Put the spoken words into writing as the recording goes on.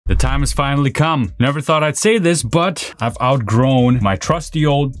The time has finally come. Never thought I'd say this, but I've outgrown my trusty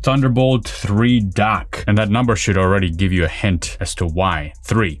old Thunderbolt 3 dock. And that number should already give you a hint as to why.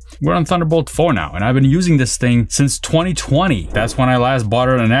 3. We're on Thunderbolt 4 now, and I've been using this thing since 2020. That's when I last bought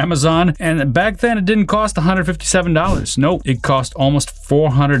it on Amazon, and back then it didn't cost $157. Nope, it cost almost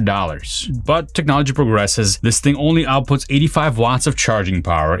 $400. But technology progresses. This thing only outputs 85 watts of charging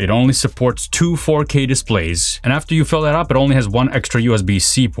power. It only supports 2 4K displays, and after you fill that up, it only has 1 extra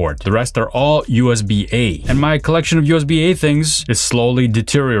USB-C port. The rest are all USB-A. And my collection of USB-A things is slowly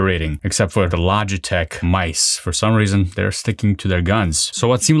deteriorating, except for the Logitech mice. For some reason, they're sticking to their guns. So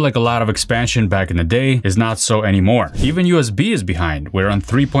what seemed like a lot of expansion back in the day is not so anymore. Even USB is behind. We're on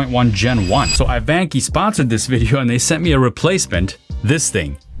 3.1 Gen 1. So iVANKY sponsored this video and they sent me a replacement. This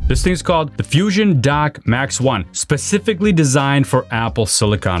thing. This thing's called the FusionDock Max 1, specifically designed for Apple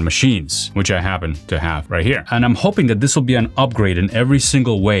Silicon machines, which I happen to have right here. And I'm hoping that this will be an upgrade in every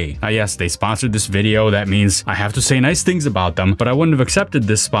single way. Now, yes, they sponsored this video. That means I have to say nice things about them, but I wouldn't have accepted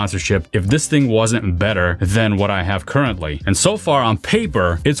this sponsorship if this thing wasn't better than what I have currently. And so far on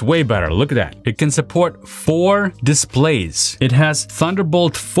paper, it's way better. Look at that. It can support 4 displays. It has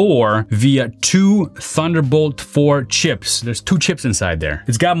Thunderbolt 4 via 2 Thunderbolt 4 chips. There's 2 chips inside there.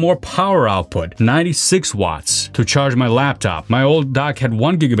 It's got more power output, 96 watts to charge my laptop. My old dock had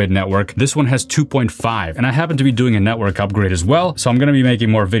 1 gigabit network. This one has 2.5, and I happen to be doing a network upgrade as well, so I'm gonna be making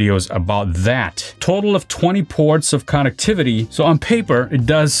more videos about that. Total of 20 ports of connectivity, so on paper, it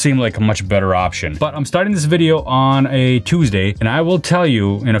does seem like a much better option. But I'm starting this video on a Tuesday, and I will tell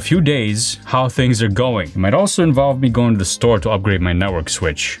you in a few days how things are going. It might also involve me going to the store to upgrade my network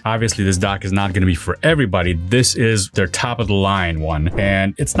switch. Obviously, this dock is not gonna be for everybody. This is their top of the line one,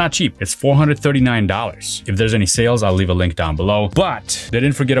 and it's not cheap. It's $439. If there's any sales, I'll leave a link down below. But they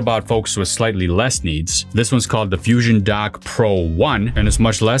didn't forget about folks with slightly less needs. This one's called the FusionDock Pro 1, and it's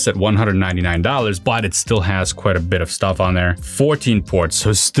much less at $199, but it still has quite a bit of stuff on there. 14 ports,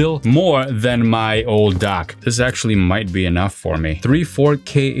 so still more than my old dock. This actually might be enough for me. 3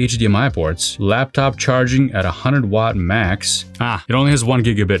 4K HDMI ports, laptop charging at 100 watt max. It only has 1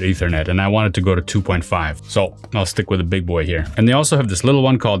 gigabit Ethernet, and I wanted to go to 2.5, so I'll stick with the big boy here. And they also have this little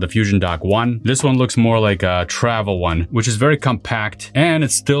one called the FusionDock 1. This one looks more like a travel one, which is very compact, and it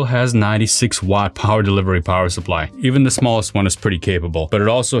still has 96 watt power delivery power supply. Even the smallest one is pretty capable, but it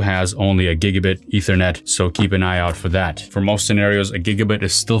also has only a gigabit Ethernet, so keep an eye out for that. For most scenarios, a gigabit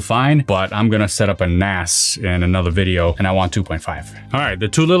is still fine, but I'm gonna set up a NAS in another video, and I want 2.5. All right, the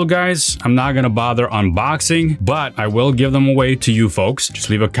 2 little guys, I'm not gonna bother unboxing, but I will give them away to you folks. Just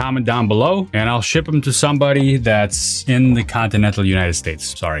leave a comment down below, and I'll ship them to somebody that's in the continental United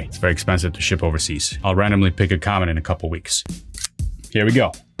States. Sorry, it's very expensive to ship overseas. I'll randomly pick a comment in a couple weeks. Here we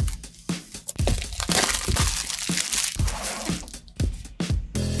go.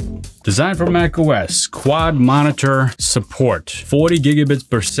 Designed for macOS, quad monitor support, 40 gigabits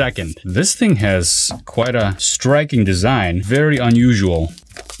per second. This thing has quite a striking design, very unusual.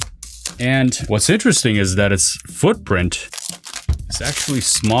 And what's interesting is that its footprint is actually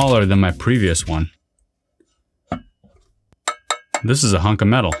smaller than my previous one. This is a hunk of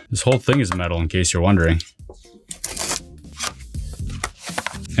metal. This whole thing is metal, in case you're wondering.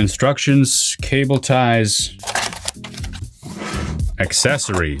 Instructions, cable ties,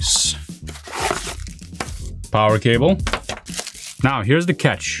 accessories, power cable. Now, here's the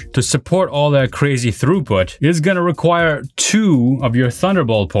catch. To support all that crazy throughput, it's gonna require 2 of your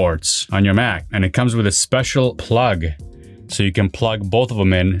Thunderbolt ports on your Mac, and it comes with a special plug. So you can plug both of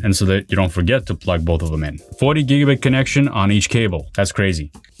them in, and so that you don't forget to plug both of them in. 40 gigabit connection on each cable. That's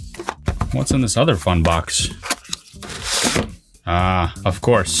crazy. What's in this other fun box? Of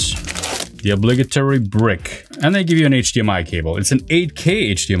course, the obligatory brick. And they give you an HDMI cable. It's an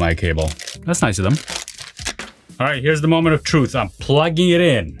 8K HDMI cable. That's nice of them. All right, here's the moment of truth. I'm plugging it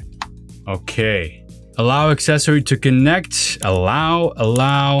in. Okay. Allow accessory to connect.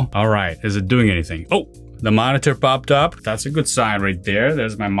 Allow. All right, is it doing anything? Oh! The monitor popped up. That's a good sign right there.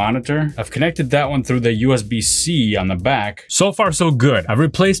 There's my monitor. I've connected that one through the USB-C on the back. So far, so good. I've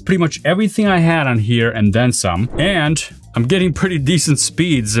replaced pretty much everything I had on here and then some. And I'm getting pretty decent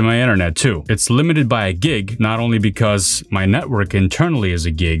speeds in my internet too. It's limited by a gig, not only because my network internally is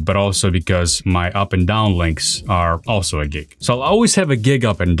a gig, but also because my up and down links are also a gig. So I'll always have a gig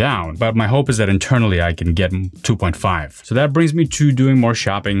up and down, but my hope is that internally I can get 2.5. So that brings me to doing more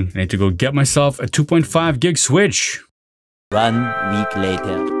shopping. I need to go get myself a 2.5 gig switch. 1 week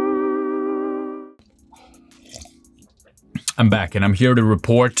later. I'm back and I'm here to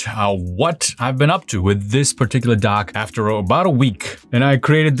report what I've been up to with this particular dock after about a week. And I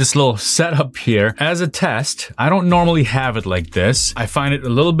created this little setup here as a test. I don't normally have it like this. I find it a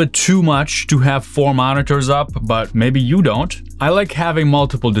little bit too much to have 4 monitors up, but maybe you don't. I like having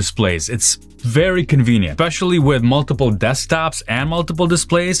multiple displays. It's very convenient, especially with multiple desktops and multiple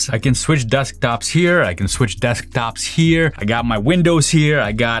displays. I can switch desktops here, I can switch desktops here. I got my windows here,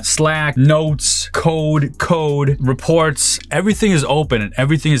 I got Slack, notes, code, reports. Everything is open and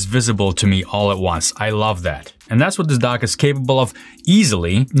everything is visible to me all at once. I love that. And that's what this dock is capable of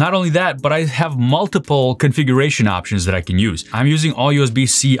easily. Not only that, but I have multiple configuration options that I can use. I'm using all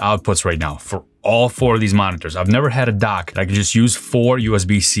USB-C outputs right now for all 4 of these monitors. I've never had a dock that I can just use 4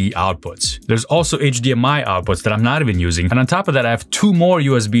 USB-C outputs. There's also HDMI outputs that I'm not even using. And on top of that, I have 2 more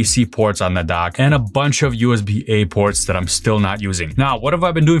USB-C ports on the dock and a bunch of USB-A ports that I'm still not using. Now, what have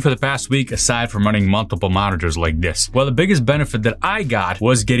I been doing for the past week aside from running multiple monitors like this? Well, the biggest benefit that I got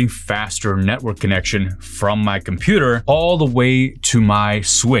was getting faster network connection from my computer all the way to my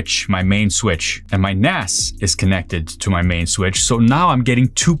switch, my main switch. And my NAS is connected to my main switch. So now I'm getting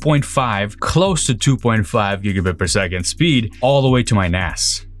 2.5, close to 2.5 gigabit per second speed all the way to my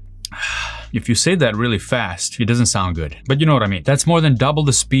NAS. If you say that really fast, it doesn't sound good, but you know what I mean. That's more than double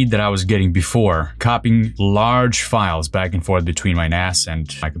the speed that I was getting before, copying large files back and forth between my NAS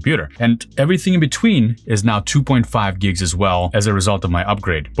and my computer. And everything in between is now 2.5 gigs as well as a result of my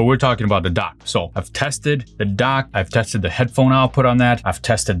upgrade. But we're talking about the dock. So I've tested the dock, I've tested the headphone output on that, I've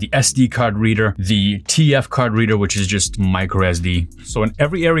tested the SD card reader, the TF card reader, which is just micro SD. So in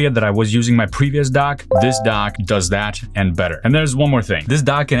every area that I was using my previous dock, this dock does that and better. And there's one more thing. This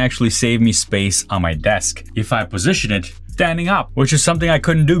dock can actually save me space on my desk if I position it standing up, which is something I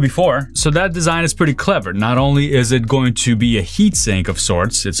couldn't do before. So that design is pretty clever. Not only is it going to be a heat sink of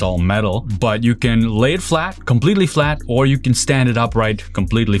sorts, it's all metal, but you can lay it flat, completely flat, or you can stand it upright,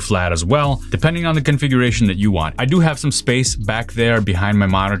 completely flat as well, depending on the configuration that you want. I do have some space back there behind my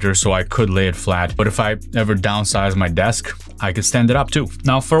monitor, so I could lay it flat, but if I ever downsize my desk, I could stand it up too.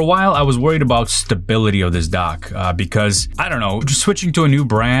 Now, for a while, I was worried about stability of this dock because, I don't know, just switching to a new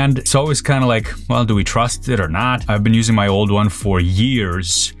brand, it's always kind of like, well, do we trust it or not? I've been using my old one for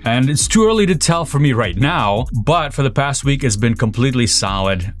years, and it's too early to tell for me right now, but for the past week, it's been completely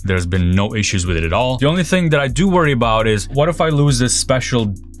solid. There's been no issues with it at all. The only thing that I do worry about is, what if I lose this special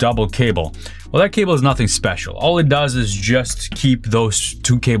double cable? Well, that cable is nothing special. All it does is just keep those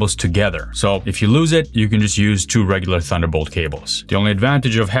 2 cables together. So if you lose it, you can just use 2 regular Thunderbolt cables. The only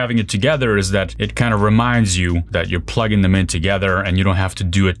advantage of having it together is that it kind of reminds you that you're plugging them in together and you don't have to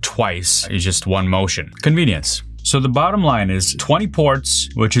do it twice. It's just one motion. Convenience. So the bottom line is 20 ports,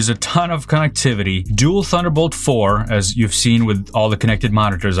 which is a ton of connectivity, dual Thunderbolt 4, as you've seen with all the connected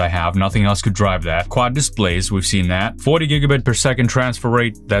monitors I have, nothing else could drive that. Quad displays, we've seen that. 40 gigabit per second transfer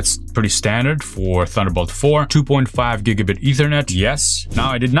rate, that's pretty standard for Thunderbolt 4. 2.5 gigabit Ethernet, yes.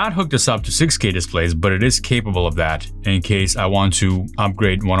 Now I did not hook this up to 6K displays, but it is capable of that in case I want to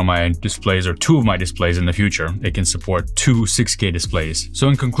upgrade one of my displays or 2 of my displays in the future. It can support 2 6K displays. So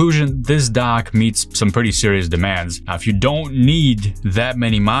in conclusion, this dock meets some pretty serious demands. Now, if you don't need that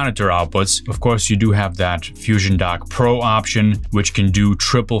many monitor outputs, of course, you do have that FusionDock Pro option, which can do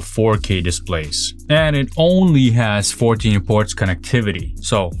triple 4K displays. And it only has 14 ports connectivity.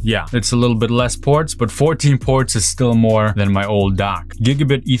 So yeah, it's a little bit less ports, but 14 ports is still more than my old dock.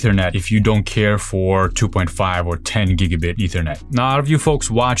 Gigabit Ethernet if you don't care for 2.5 or 10 gigabit Ethernet. Now, out of you folks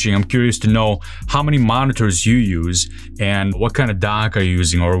watching, I'm curious to know how many monitors you use and what kind of dock are you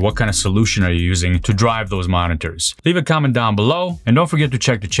using or what kind of solution are you using to drive those monitors. Leave a comment down below and don't forget to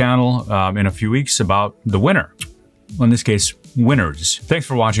check the channel in a few weeks about the winner. Well, in this case, winners. Thanks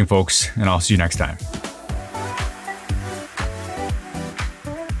for watching, folks, and I'll see you next time.